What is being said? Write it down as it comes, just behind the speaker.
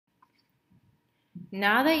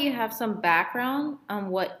Now that you have some background on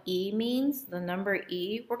what E means, the number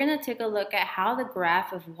E, we're going to take a look at how the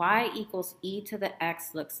graph of y equals e to the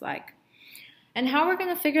x looks like. And how we're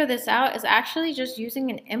going to figure this out is actually just using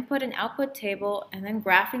an input and output table and then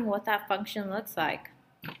graphing what that function looks like.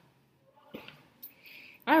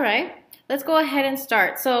 All right, let's go ahead and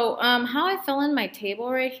start. So how I fill in my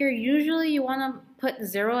table right here, usually you want to put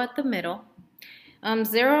 0 at the middle.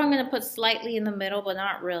 0 I'm going to put slightly in the middle, but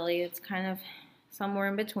not really. It's kind of somewhere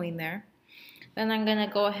in between there. Then I'm going to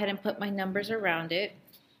go ahead and put my numbers around it.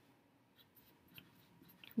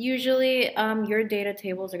 Usually your data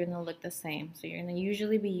tables are going to look the same. So you're going to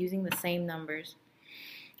usually be using the same numbers.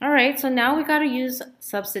 All right, so now we got to use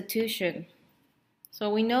substitution. So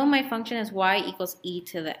we know my function is y equals e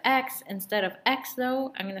to the x. Instead of x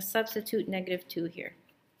though, I'm going to substitute -2 here.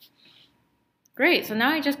 Great, so now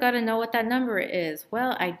I just got to know what that number is.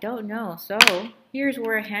 Well, I don't know, so here's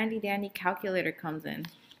where a handy dandy calculator comes in.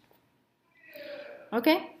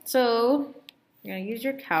 Okay, so you're going to use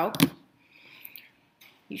your calc.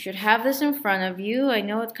 You should have this in front of you. I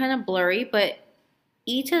know it's kind of blurry, but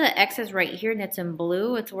e to the x is right here and it's in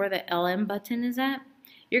blue. It's where the LM button is at.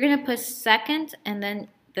 You're going to push second and then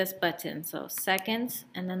this button. So second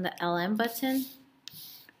and then the LM button.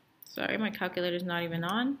 Sorry, my calculator's not even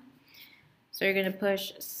on. So you're going to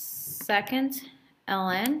push second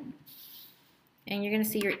ln and you're going to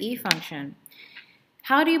see your e function.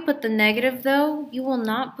 How do you put the negative though? You will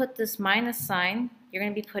not put this minus sign. You're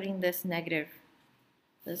going to be putting this negative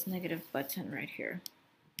button right here.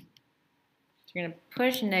 So you're going to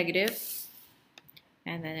push negative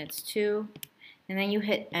and then it's 2 and then you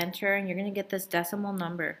hit enter and you're going to get this decimal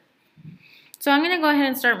number. So I'm going to go ahead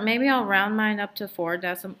and start. Maybe I'll round mine up to 4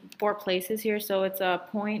 places here. So it's a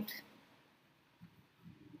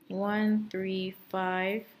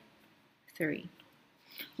 0.1353.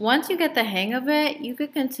 Once you get the hang of it, you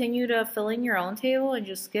could continue to fill in your own table and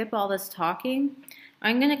just skip all this talking.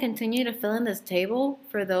 I'm going to continue to fill in this table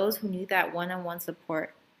for those who need that one-on-one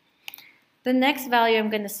support. The next value I'm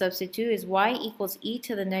going to substitute is y equals e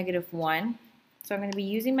to the -1. So I'm going to be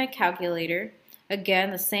using my calculator. Again,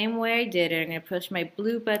 the same way I did it. I'm going to push my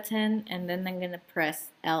blue button and then I'm going to press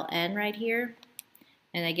ln right here.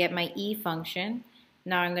 And I get my e function.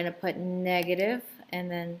 Now I'm going to put negative and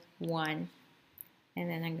then 1. And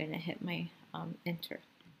then I'm going to hit my enter.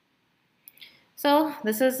 So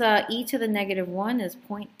this is e to the -1 is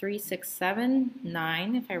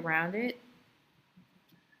 0.3679 if I round it.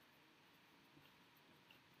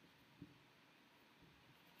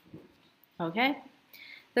 Okay.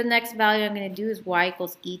 The next value I'm going to do is y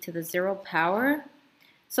equals e to the 0 power.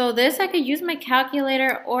 So this I could use my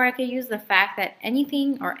calculator or I could use the fact that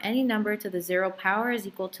anything or any number to the 0 power is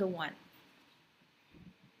equal to 1.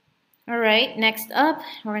 Alright, next up,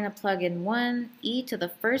 we're going to plug in 1, e to the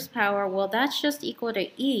first power. Well, that's just equal to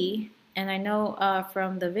e, and I know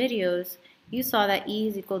from the videos, you saw that e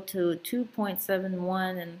is equal to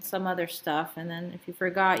 2.71 and some other stuff, and then if you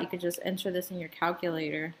forgot, you could just enter this in your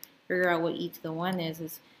calculator, figure out what e to the 1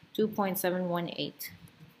 is 2.718.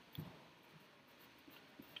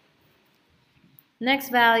 Next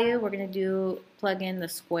value, we're going to plug in the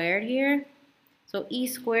squared here. So e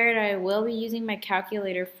squared I will be using my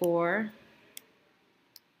calculator for,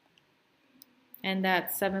 and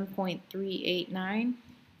that's 7.389.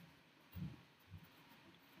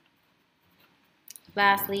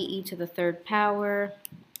 Lastly, e to the third power,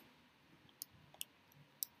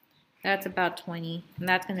 that's about 20, and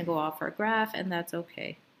that's going to go off our graph, and that's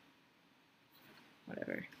okay.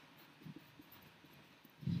 Whatever.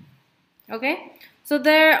 Okay, so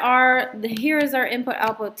here is our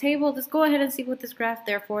input-output table. Let's go ahead and see what this graph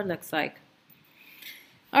therefore looks like.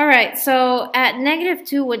 All right, so at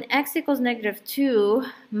 -2, when x equals -2,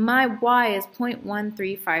 my y is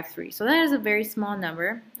 0.1353. So that is a very small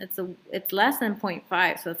number. It's less than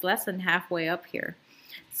 0.5, so it's less than halfway up here.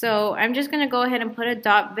 So I'm just going to go ahead and put a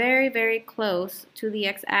dot very, very close to the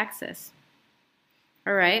x-axis.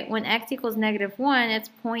 All right, when x equals -1, it's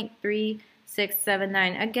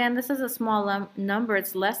 0.3679. Again, this is a small number.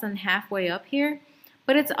 It's less than halfway up here,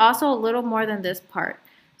 but it's also a little more than this part.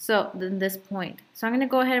 So than this point. So I'm going to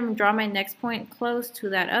go ahead and draw my next point close to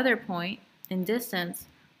that other point in distance,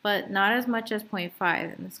 but not as much as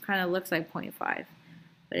 0.5. And this kind of looks like 0.5,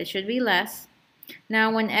 but it should be less. Now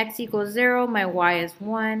when x equals 0, my y is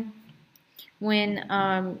 1. When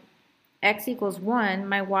x equals 1,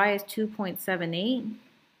 my y is 2.78.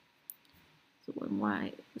 So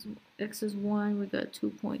when x is 1, we got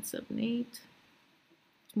 2.78.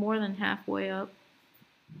 It's more than halfway up.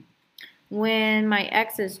 When my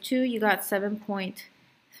x is 2, you got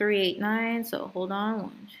 7.389. So hold on.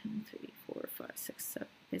 1, 2, 3, 4, 5, 6, 7.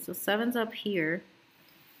 Okay, so 7's up here.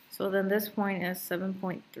 So then this point is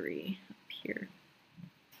 7.3 up here.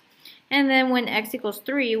 And then when x equals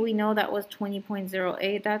 3, we know that was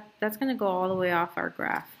 20.08. That's going to go all the way off our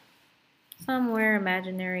graph. Somewhere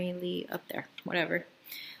imaginarily up there, whatever.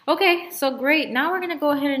 Okay, so great. Now we're going to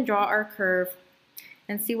go ahead and draw our curve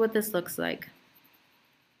and see what this looks like.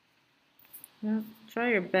 Try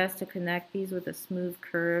your best to connect these with a smooth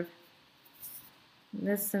curve.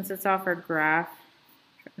 This, since it's off our graph,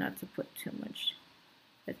 try not to put too much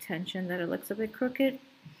attention that it looks a bit crooked.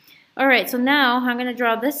 Alright, so now I'm going to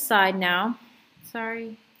draw this side now.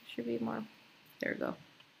 Sorry, should be more. There we go.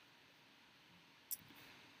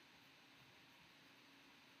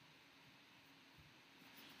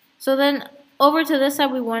 So then over to this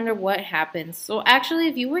side, we wonder what happens. So actually,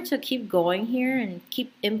 if you were to keep going here and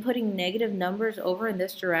keep inputting negative numbers over in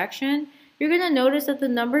this direction, you're going to notice that the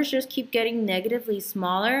numbers just keep getting negatively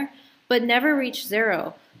smaller, but never reach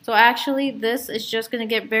 0. So actually, this is just going to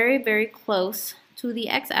get very, very close to the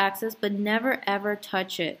x-axis, but never ever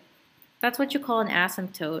touch it. That's what you call an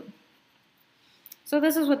asymptote. So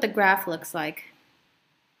this is what the graph looks like.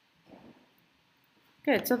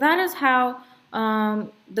 Good, so that is how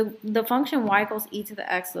the function y equals e to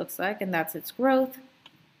the x looks like, and that's its growth.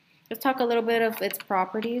 Let's talk a little bit of its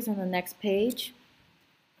properties on the next page.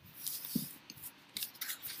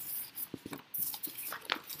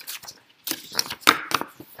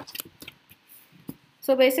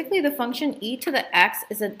 So basically the function e to the x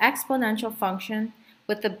is an exponential function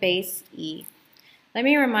with the base e. Let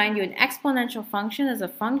me remind you, an exponential function is a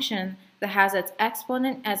function that has its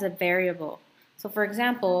exponent as a variable. So for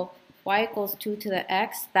example, y equals 2 to the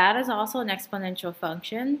x, that is also an exponential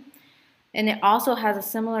function. And it also has a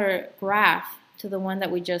similar graph to the one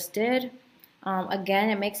that we just did. Again,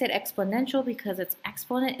 it makes it exponential because its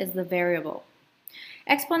exponent is the variable.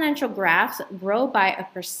 Exponential graphs grow by a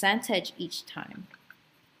percentage each time.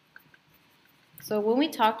 So when we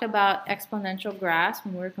talked about exponential graphs,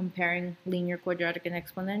 when we were comparing linear, quadratic, and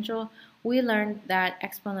exponential, we learned that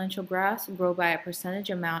exponential graphs grow by a percentage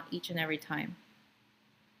amount each and every time.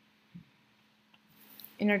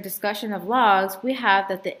 In our discussion of logs, we have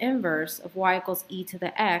that the inverse of y equals e to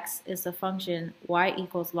the x is the function y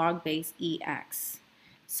equals log base ex.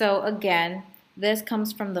 So again, this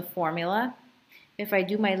comes from the formula. If I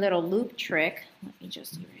do my little loop trick, let me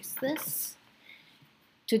just erase this.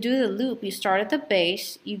 To do the loop, you start at the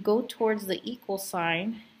base, you go towards the equal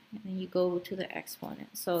sign, and then you go to the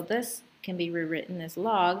exponent. So this can be rewritten as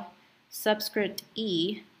log subscript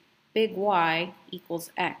e big Y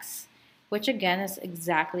equals x, which again is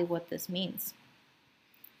exactly what this means.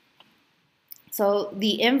 So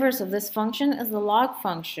the inverse of this function is the log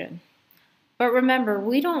function. But remember,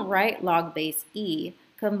 we don't write log base e.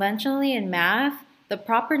 Conventionally in math, the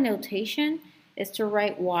proper notation is to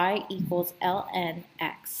write y equals ln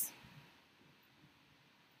x.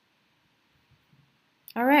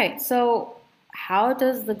 All right, so how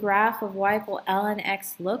does the graph of y equal ln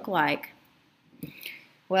x look like?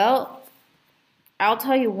 Well, I'll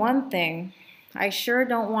tell you one thing. I sure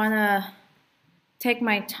don't want to take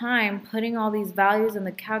my time putting all these values in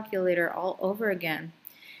the calculator all over again.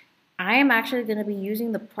 I am actually going to be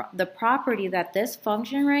using the property that this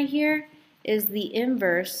function right here is the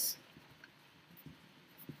inverse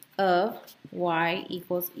of y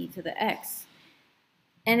equals e to the x.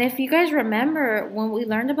 And if you guys remember, when we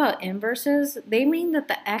learned about inverses, they mean that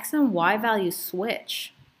the x and y values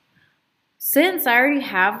switch. Since I already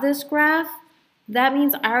have this graph, that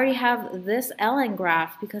means I already have this ln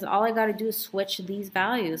graph because all I got to do is switch these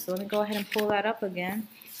values. So let me go ahead and pull that up again.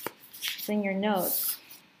 It's in your notes.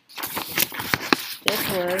 This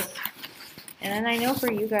was, and then I know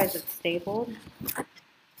for you guys it's stapled.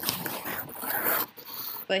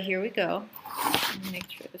 But here we go. Let me make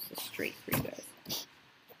sure this is straight for you guys.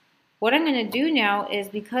 What I'm going to do now is,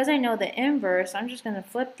 because I know the inverse, I'm just going to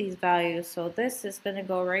flip these values. So this is going to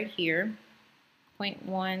go right here.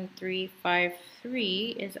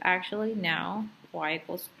 0.1353 is actually now y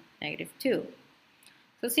equals -2.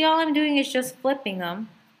 So see, all I'm doing is just flipping them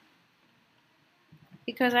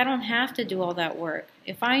because I don't have to do all that work.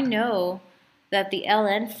 If I know that the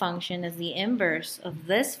ln function is the inverse of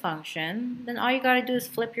this function, then all you got to do is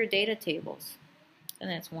flip your data tables. And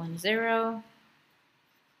it's 1, 0,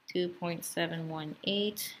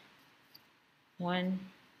 2.718, 1,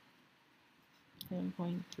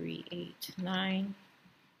 7.389,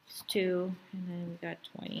 2, and then we got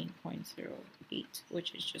 20.08,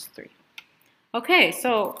 which is just 3. Okay,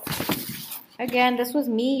 so again, this was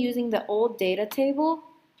me using the old data table.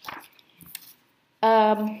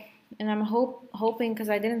 And I'm hoping, because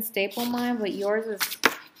I didn't staple mine, but yours is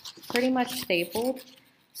pretty much stapled.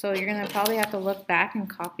 So you're going to probably have to look back and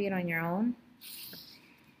copy it on your own.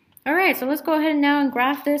 All right, so let's go ahead now and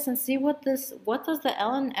graph this and see what does the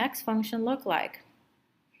ln x function look like.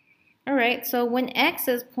 All right, so when x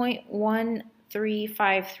is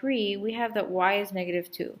 0.1353, we have that y is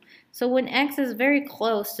 -2. So when x is very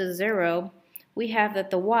close to 0, we have that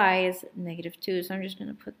the y is -2. So I'm just going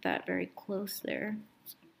to put that very close there.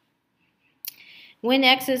 When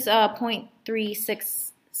x is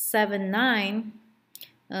 0.3679,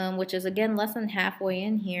 which is again less than halfway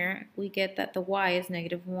in here, we get that the y is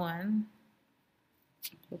 -1.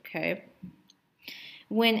 Okay.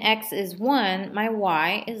 When x is 1, my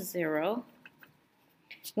y is 0.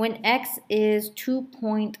 When x is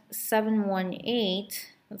 2.718,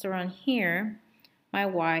 that's around here, my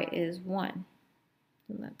y is 1.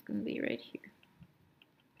 So that's going to be right here.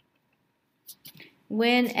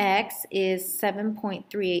 When x is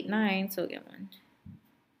 7.389, so again, 1,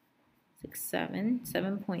 6, 7,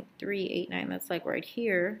 7.389, that's like right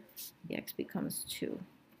here, the x becomes 2.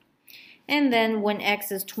 And then when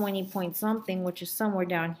x is 20 point something, which is somewhere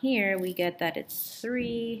down here, we get that it's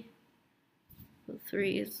 3. So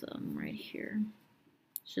 3 is right here.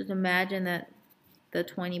 Just imagine that the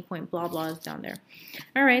 20 point blah blah is down there.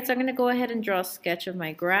 All right, so I'm going to go ahead and draw a sketch of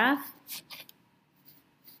my graph.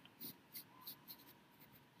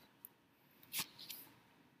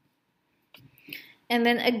 And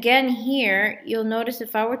then again here, you'll notice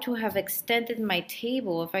if I were to have extended my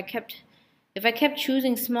table, if I kept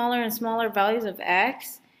choosing smaller and smaller values of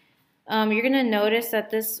x, you're going to notice that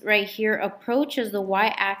this right here approaches the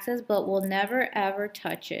y-axis but will never ever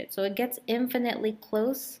touch it. So it gets infinitely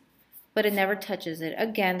close, but it never touches it.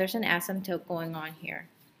 Again, there's an asymptote going on here.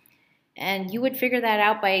 And you would figure that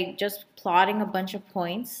out by just plotting a bunch of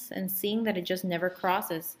points and seeing that it just never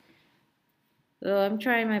crosses. So I'm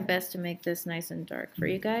trying my best to make this nice and dark for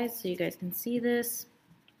you guys so you guys can see this.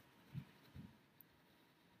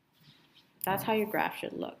 That's how your graph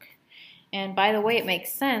should look. And by the way, it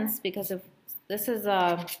makes sense because if this is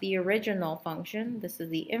the original function, this is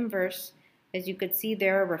the inverse, as you could see,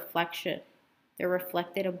 they're a reflection. They're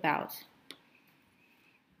reflected about.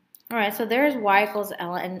 All right, so there's y equals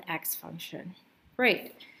ln x function.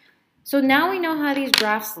 Great. So now we know how these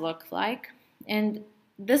graphs look like, and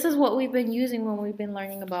this is what we've been using when we've been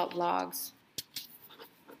learning about logs.